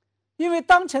因为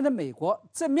当前的美国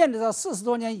正面临着40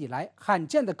多年以来罕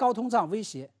见的高通胀威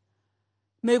胁，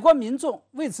美国民众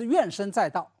为此怨声载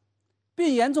道，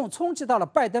并严重冲击到了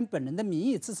拜登本人的民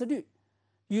意支持率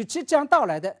与即将到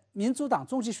来的民主党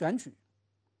中期选举。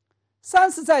三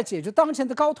是在解决当前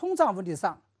的高通胀问题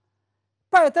上，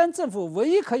拜登政府唯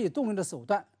一可以动用的手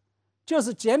段就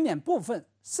是减免部分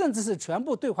甚至是全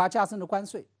部对华加征的关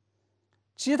税，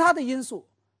其他的因素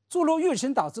诸如疫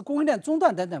情导致供应链中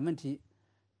断等等问题，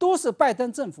都是拜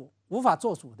登政府无法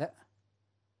做主的。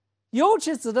尤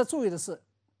其值得注意的是，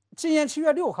今年7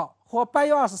月6号或8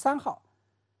月23号，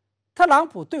特朗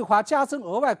普对华加征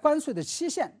额外关税的期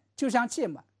限就将届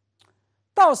满，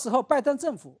到时候拜登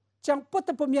政府将不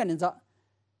得不面临着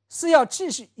是要继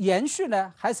续延续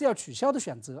呢，还是要取消的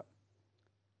选择。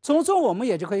从中我们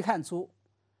也就可以看出，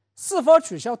是否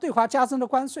取消对华加征的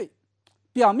关税，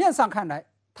表面上看来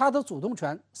他的主动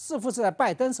权似乎是在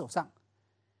拜登手上，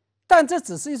但这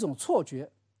只是一种错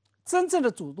觉，真正的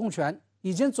主动权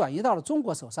已经转移到了中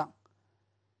国手上。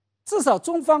至少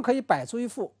中方可以摆出一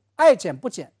副爱减不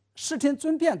减、视听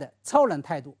尊便的超人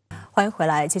态度。欢迎回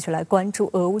来，继续来关注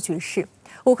俄乌局势。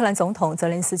乌克兰总统泽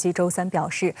连斯基周三表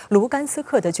示，卢甘斯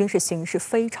克的军事形势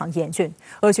非常严峻，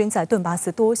俄军在顿巴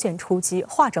斯多线出击，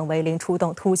化整为零，出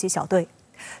动突击小队。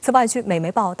此外，据美媒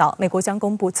报道，美国将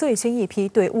公布最新一批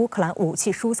对乌克兰武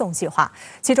器输送计划，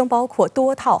其中包括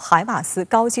多套海马斯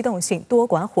高机动性多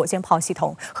管火箭炮系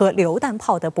统和榴弹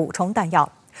炮的补充弹药。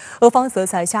俄方则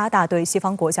在加大对西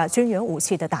方国家军援武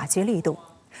器的打击力度。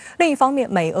另一方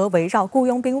面，美俄围绕雇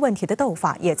佣兵问题的斗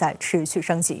法也在持续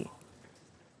升级。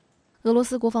俄罗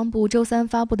斯国防部周三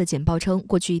发布的简报称，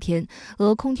过去一天，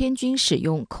俄空天军使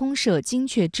用空射精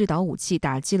确制导武器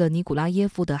打击了尼古拉耶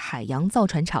夫的海洋造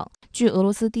船厂。据俄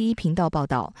罗斯第一频道报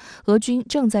道，俄军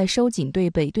正在收紧对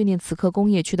北顿涅茨克工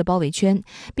业区的包围圈，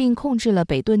并控制了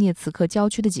北顿涅茨克郊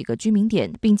区的几个居民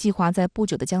点，并计划在不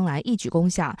久的将来一举攻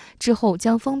下，之后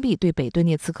将封闭对北顿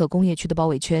涅茨克工业区的包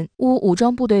围圈。乌武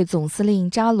装部队总司令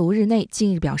扎卢日内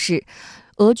近日表示，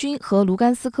俄军和卢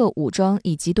甘斯克武装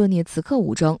以及顿涅茨克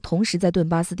武装同时在顿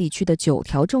巴斯地区的9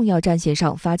条重要战线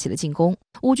上发起了进攻。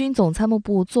乌军总参谋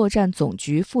部作战总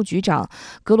局副局长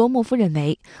格罗莫夫认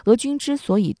为，俄军之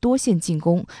所以多线进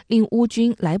攻，令乌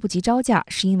军来不及招架，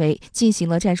是因为进行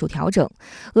了战术调整。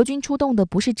俄军出动的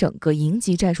不是整个营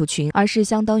级战术群，而是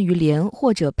相当于连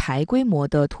或者排规模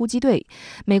的突击队。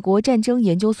美国战争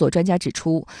研究所专家指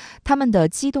出，他们的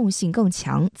机动性更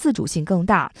强，自主性更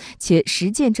大，且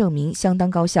实践证明相当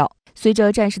高效。随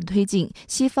着战事的推进，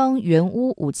西方援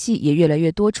乌武器也越来越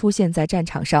多出现在战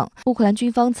场上。乌克兰军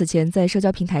方此前在社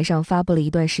交平台上发布了一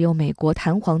段使用美国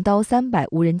弹簧刀300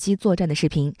无人机作战的视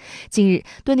频。近日，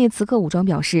顿涅茨克武装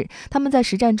表示，他们在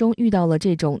实战中遇到了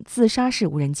这种自杀式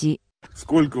无人机。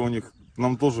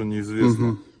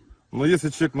Но если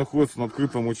человек находится на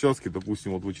открытом участке,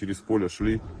 допустим, вот вы через поле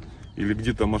шли, или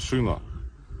где-то машина,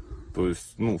 то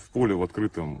есть, в поле в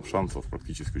открытом шансов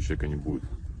практически у человека не будет.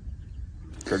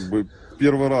 Как бы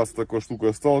первый раз с такой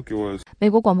штукой сталкиваюсь. 美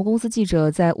国广播公司记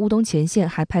者在乌东前线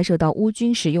还拍摄到乌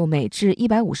军使用美制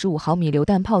155毫米榴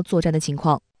弹炮作战的情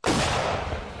况。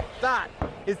That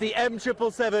is the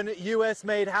M777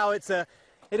 US-made howitzer.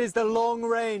 It is the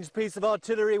long-range piece of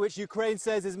artillery which Ukraine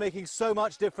says is making so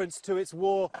much difference to its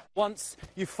war. Once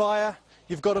you fire,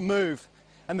 you've got to move.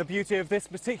 And the beauty of this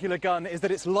particular gun is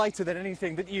that it's lighter than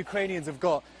anything that the Ukrainians have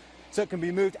got, so it can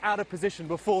be moved out of position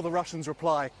before the Russians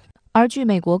reply. 而据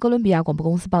美国哥伦比亚广播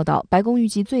公司报道，白宫预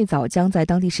计最早将在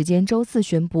当地时间周4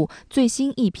宣布最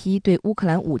新一批对乌克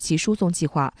兰武器输送计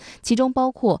划，其中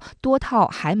包括多套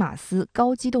海马斯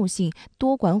高机动性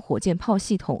多管火箭炮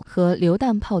系统和榴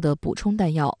弹炮的补充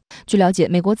弹药。据了解，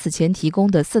美国此前提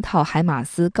供的4套海马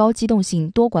斯高机动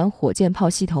性多管火箭炮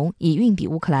系统已运抵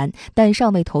乌克兰，但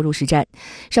尚未投入实战。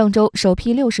上周，首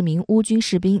批60名乌军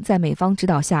士兵在美方指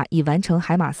导下已完成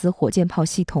海马斯火箭炮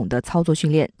系统的操作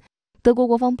训练。德国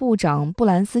国防部长布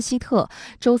兰斯希特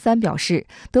周三表示，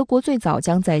德国最早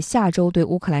将在下周对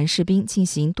乌克兰士兵进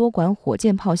行多管火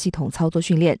箭炮系统操作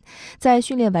训练。在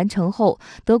训练完成后，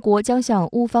德国将向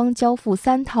乌方交付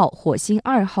3套火星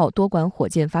2号多管火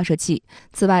箭发射器。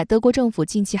此外，德国政府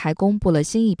近期还公布了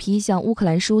新一批向乌克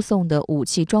兰输送的武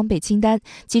器装备清单，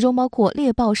其中包括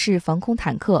猎豹式防空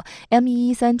坦克、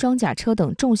M113装甲车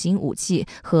等重型武器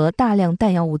和大量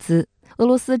弹药物资。俄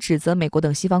罗斯指责美国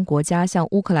等西方国家向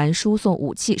乌克兰输送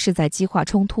武器是在激化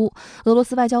冲突。俄罗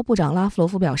斯外交部长拉夫罗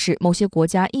夫表示，某些国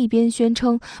家一边宣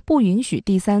称不允许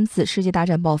第3次世界大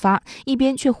战爆发，一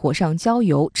边却火上浇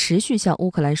油，持续向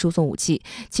乌克兰输送武器，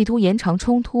企图延长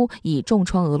冲突以重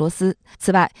创俄罗斯。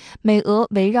此外，美俄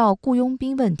围绕雇佣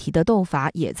兵问题的斗法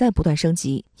也在不断升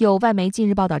级。有外媒近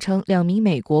日报道称，2名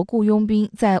美国雇佣兵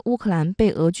在乌克兰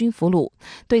被俄军俘虏。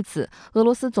对此，俄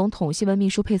罗斯总统新闻秘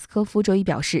书佩斯科夫周一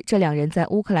表示，这2人在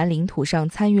乌克兰领土上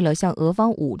参与了向俄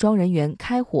方武装人员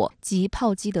开火及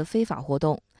炮击的非法活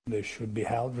动。They should be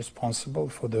held responsible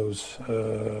for those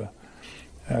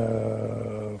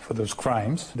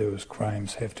crimes. Those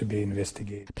crimes have to be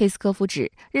investigated. 佩斯科夫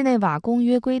指，日内瓦公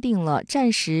约规定了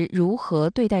战时如何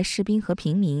对待士兵和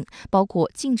平民，包括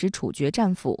禁止处决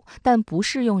战俘，但不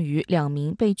适用于2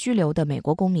名被拘留的美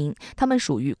国公民，他们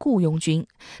属于雇佣军。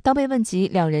当被问及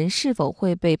2人是否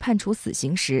会被判处死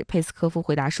刑时，佩斯科夫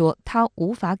回答说，他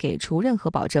无法给出任何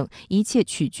保证，一切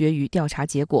取决于调查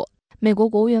结果。美国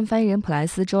国务院发言人普莱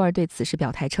斯周二对此事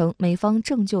表态称，美方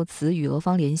正就此与俄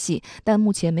方联系，但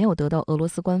目前没有得到俄罗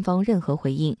斯官方任何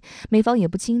回应。美方也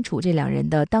不清楚这2人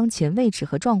的当前位置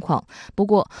和状况。不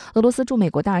过，俄罗斯驻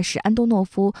美国大使安东诺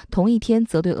夫同一天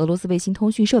则对俄罗斯卫星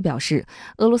通讯社表示，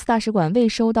俄罗斯大使馆未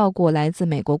收到过来自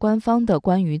美国官方的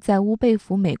关于在乌被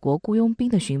俘美国雇佣兵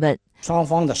的询问。双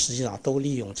方的实际上都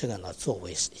利用这个呢作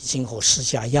为今后施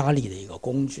加压力的一个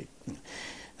工具。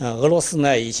俄罗斯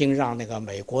呢已经让那个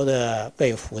美国的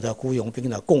被俘的雇佣兵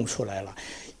呢供出来了，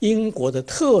英国的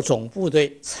特种部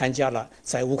队参加了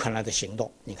在乌克兰的行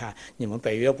动。你看，你们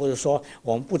北约不是说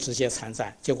我们不直接参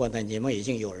战，结果呢你们已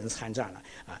经有人参战了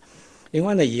啊。另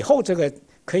外呢，以后这个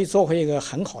可以作为一个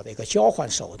很好的一个交换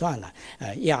手段呢，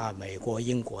亚美国、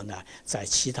英国呢在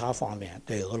其他方面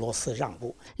对俄罗斯让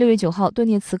步。6月9号，顿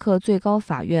涅茨克最高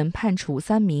法院判处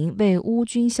3名为乌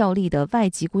军效力的外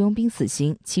籍雇佣兵死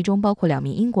刑，其中包括2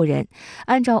名英国人。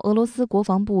按照俄罗斯国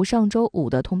防部上周5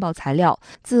的通报材料，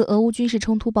自俄乌军事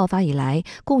冲突爆发以来，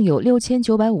共有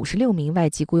6956名外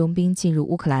籍雇佣兵进入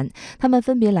乌克兰，他们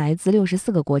分别来自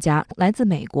64个国家，来自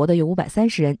美国的有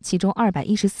530人，其中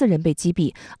214人被击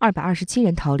毙，227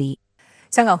人逃离。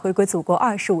香港回归祖国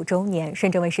25周年，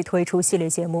深圳卫视推出系列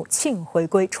节目《庆回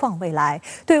归创未来》，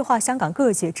对话香港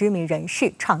各界知名人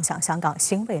士，畅想香港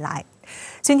新未来。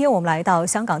今天我们来到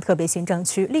香港特别行政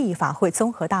区立法会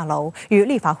综合大楼，与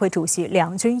立法会主席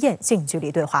梁君彥近距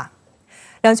离对话。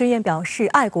梁君彥表示，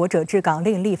爱国者治港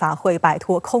令立法会摆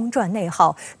脱空转内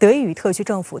耗，得以与特区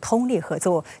政府通力合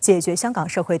作，解决香港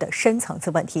社会的深层次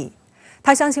问题。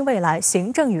他相信未来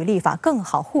行政与立法更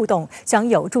好互动，将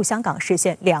有助香港实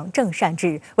现良政善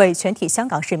治，为全体香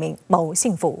港市民谋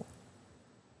幸福。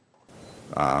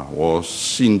我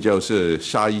信就是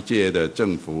下一届的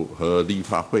政府和立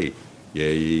法会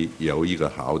也有一个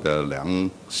好的良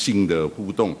性的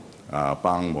互动，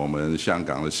帮我们香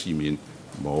港的市民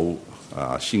谋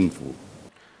幸福。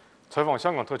采访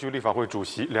香港特区立法会主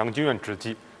席梁君彥之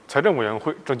际，财政委员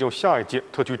会正就下一届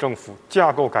特区政府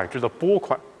架构改制的拨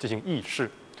款进行议事，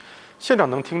现场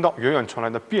能听到远远传来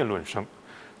的辩论声。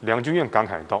梁君彥感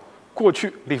慨道：“过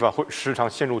去立法会时常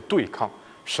陷入对抗，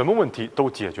什么问题都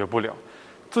解决不了。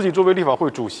自己作为立法会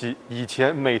主席，以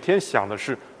前每天想的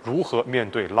是如何面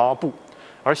对拉布，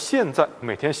而现在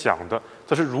每天想的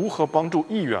则是如何帮助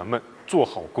议员们做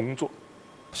好工作。”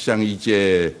上一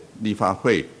届立法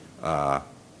会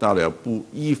到了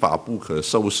依法不可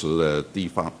收拾的地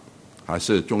方，还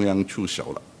是中央出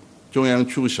手了。中央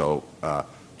出手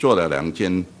做了2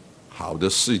件好的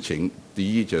事情，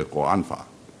第一就是国安法，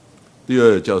第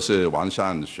二就是完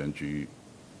善选举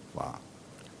法。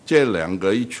这2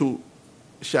个一出，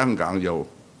香港又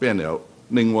变了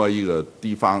另外一个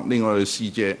地方，另外一个世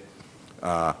界，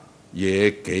也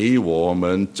给我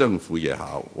们政府也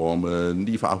好，我们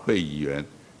立法会议员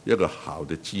一个好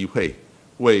的机会，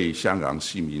为香港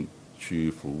市民去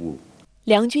服务。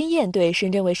梁君彥对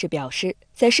深圳卫视表示，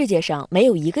在世界上没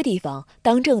有一个地方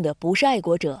当政的不是爱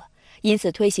国者，因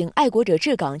此推行爱国者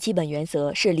治港基本原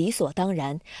则是理所当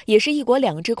然，也是一国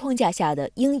两制框架下的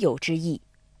应有之义。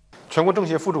全国政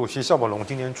协副主席夏宝龙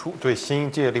今年初对新一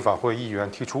届立法会议员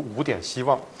提出5点希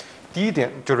望，第一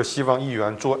点就是希望议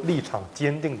员做立场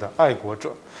坚定的爱国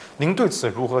者，您对此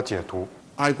如何解读？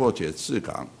爱国者治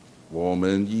港，我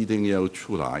们一定要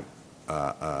出来，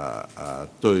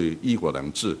对一国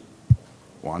两制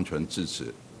完全支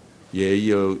持，也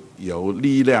有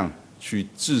力量去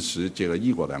支持这个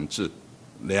一国两制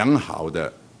良好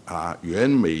的完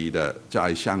美的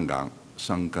在香港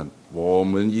生根。我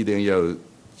们一定要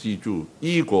记住，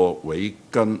一国为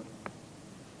根，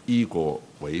一国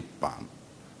为本，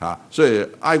所以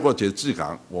爱国者治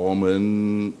港，我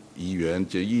们议员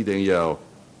就一定要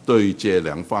对这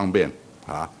2方面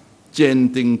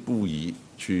坚定不移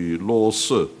去落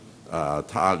实，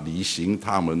他履行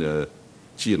他们的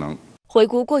技能。回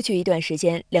顾过去一段时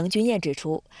间，梁君彥指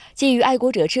出，基于爱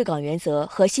国者治港原则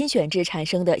和新选制产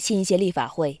生的新一届立法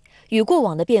会，与过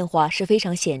往的变化是非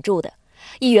常显著的。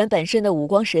议员本身的五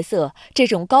光十色，这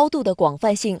种高度的广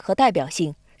泛性和代表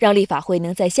性，让立法会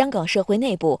能在香港社会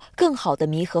内部更好地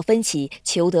弥合分歧，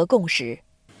求得共识。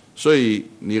所以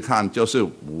你看，就是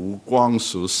五光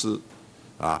十色，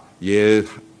也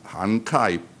涵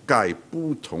盖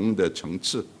不同的层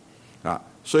次，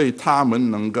所以他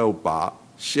们能够把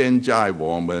现在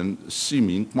我们市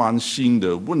民关心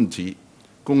的问题、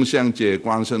工商界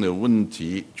关心的问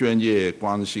题、专业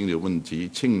关心的问题、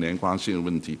青年关心的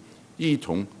问题，一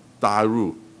同带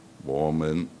入我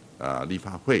们立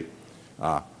法会，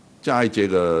在这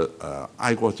个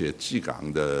爱国者治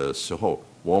港的时候，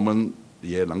我们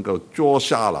也能够坐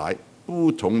下来，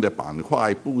不同的板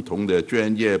块、不同的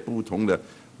专业、不同的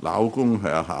劳工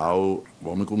也好，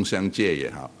我们工商界也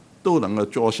好，都能够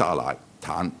坐下来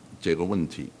谈这个问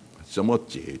题怎么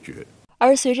解决。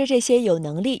而随着这些有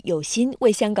能力、有心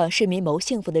为香港市民谋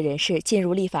幸福的人士进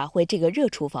入立法会这个热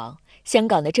厨房，香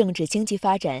港的政治经济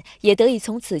发展也得以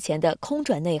从此前的空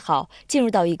转内耗进入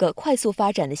到一个快速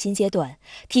发展的新阶段，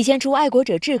体现出爱国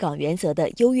者治港原则的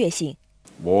优越性。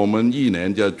我们1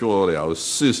年就做了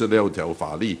46条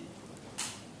法律，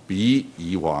比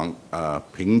以往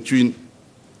平均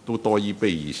都多1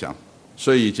倍以上。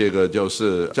所以这个就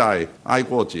是在爱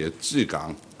国者治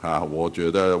港我觉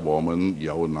得我们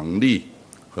有能力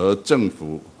和政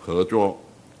府合作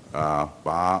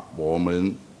把我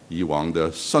们以往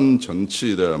的深层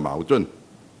次的矛盾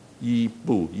一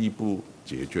步一步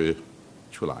解决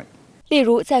出来。例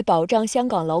如，在保障香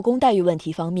港劳工待遇问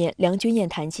题方面，梁君彦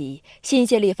谈及，新一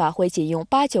届立法会仅用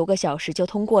8-9个小时就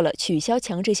通过了取消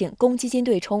强制性公积金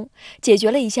对冲，解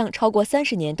决了一项超过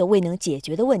30年都未能解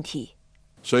决的问题。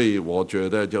所以我觉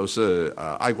得就是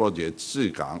爱国者治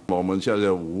港，我们现在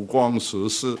无光实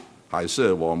施，还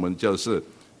是我们就是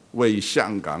为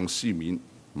香港市民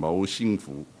谋幸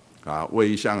福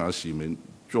为香港市民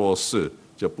做事，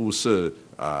就不是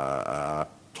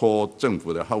拖政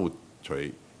府的后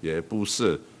腿，也不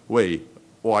是为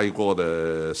外国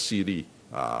的势力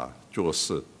做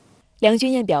事。梁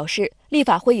君彦表示，立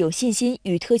法会有信心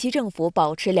与特区政府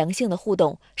保持良性的互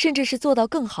动，甚至是做到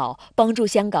更好，帮助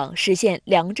香港实现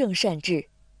良政善治。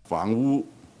房屋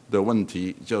的问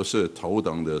题就是头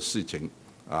等的事情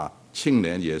青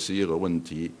年也是一个问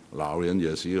题，老人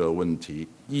也是一个问题，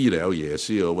医疗也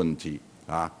是一个问题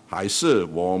还是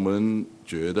我们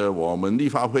觉得我们立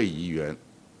法会议员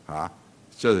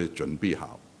这准备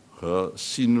好和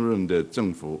新任的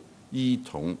政府一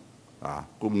同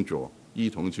工作，一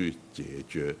同去解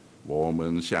决我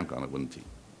们香港的问题。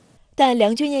但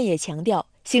梁君彦也强调，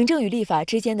行政与立法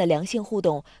之间的良性互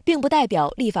动，并不代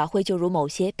表立法会就如某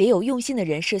些别有用心的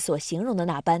人士所形容的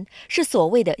那般，是所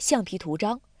谓的橡皮图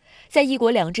章。在一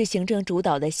国两制行政主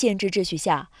导的宪制秩序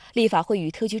下，立法会与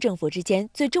特区政府之间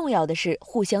最重要的是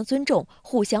互相尊重、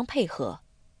互相配合。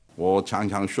我常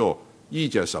常说，一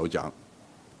只手掌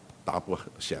打不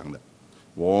响的，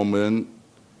我们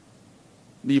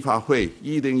立法会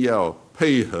一定要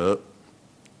配合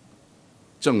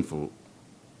政府，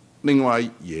另外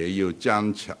也要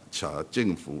监察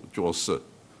政府做事，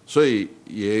所以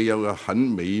也有个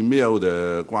很微妙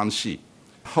的关系。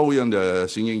后任的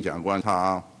行政长官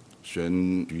他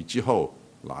选举之后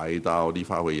来到立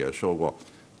法会也说过，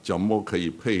怎么可以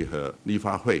配合立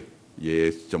法会，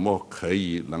也怎么可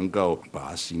以能够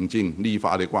把行政立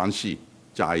法的关系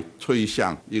再推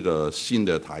向一个新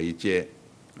的台阶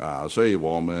所以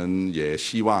我们也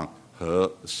希望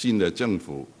和新的政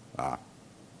府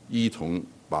一同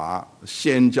把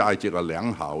现在这个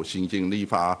良好行政立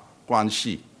法关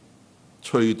系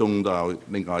推动到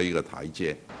另外一个台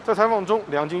阶。在采访中，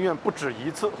梁君彦不止一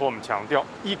次和我们强调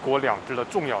“一国两制”的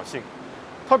重要性。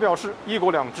他表示，“一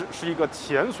国两制”是一个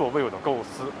前所未有的构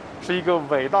思，是一个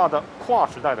伟大的跨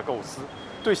时代的构思，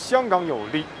对香港有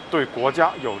利，对国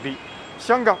家有利。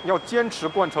香港要坚持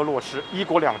贯彻落实“一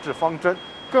国两制”方针，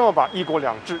更要把“一国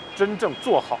两制”真正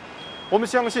做好。我们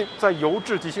相信，在由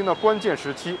治及兴的关键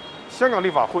时期，香港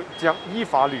立法会将依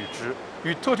法履职，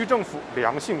与特区政府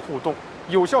良性互动，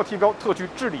有效提高特区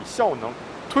治理效能，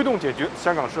推动解决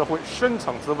香港社会深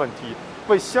层次问题，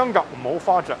为香港谋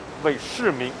发展，为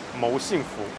市民谋幸福。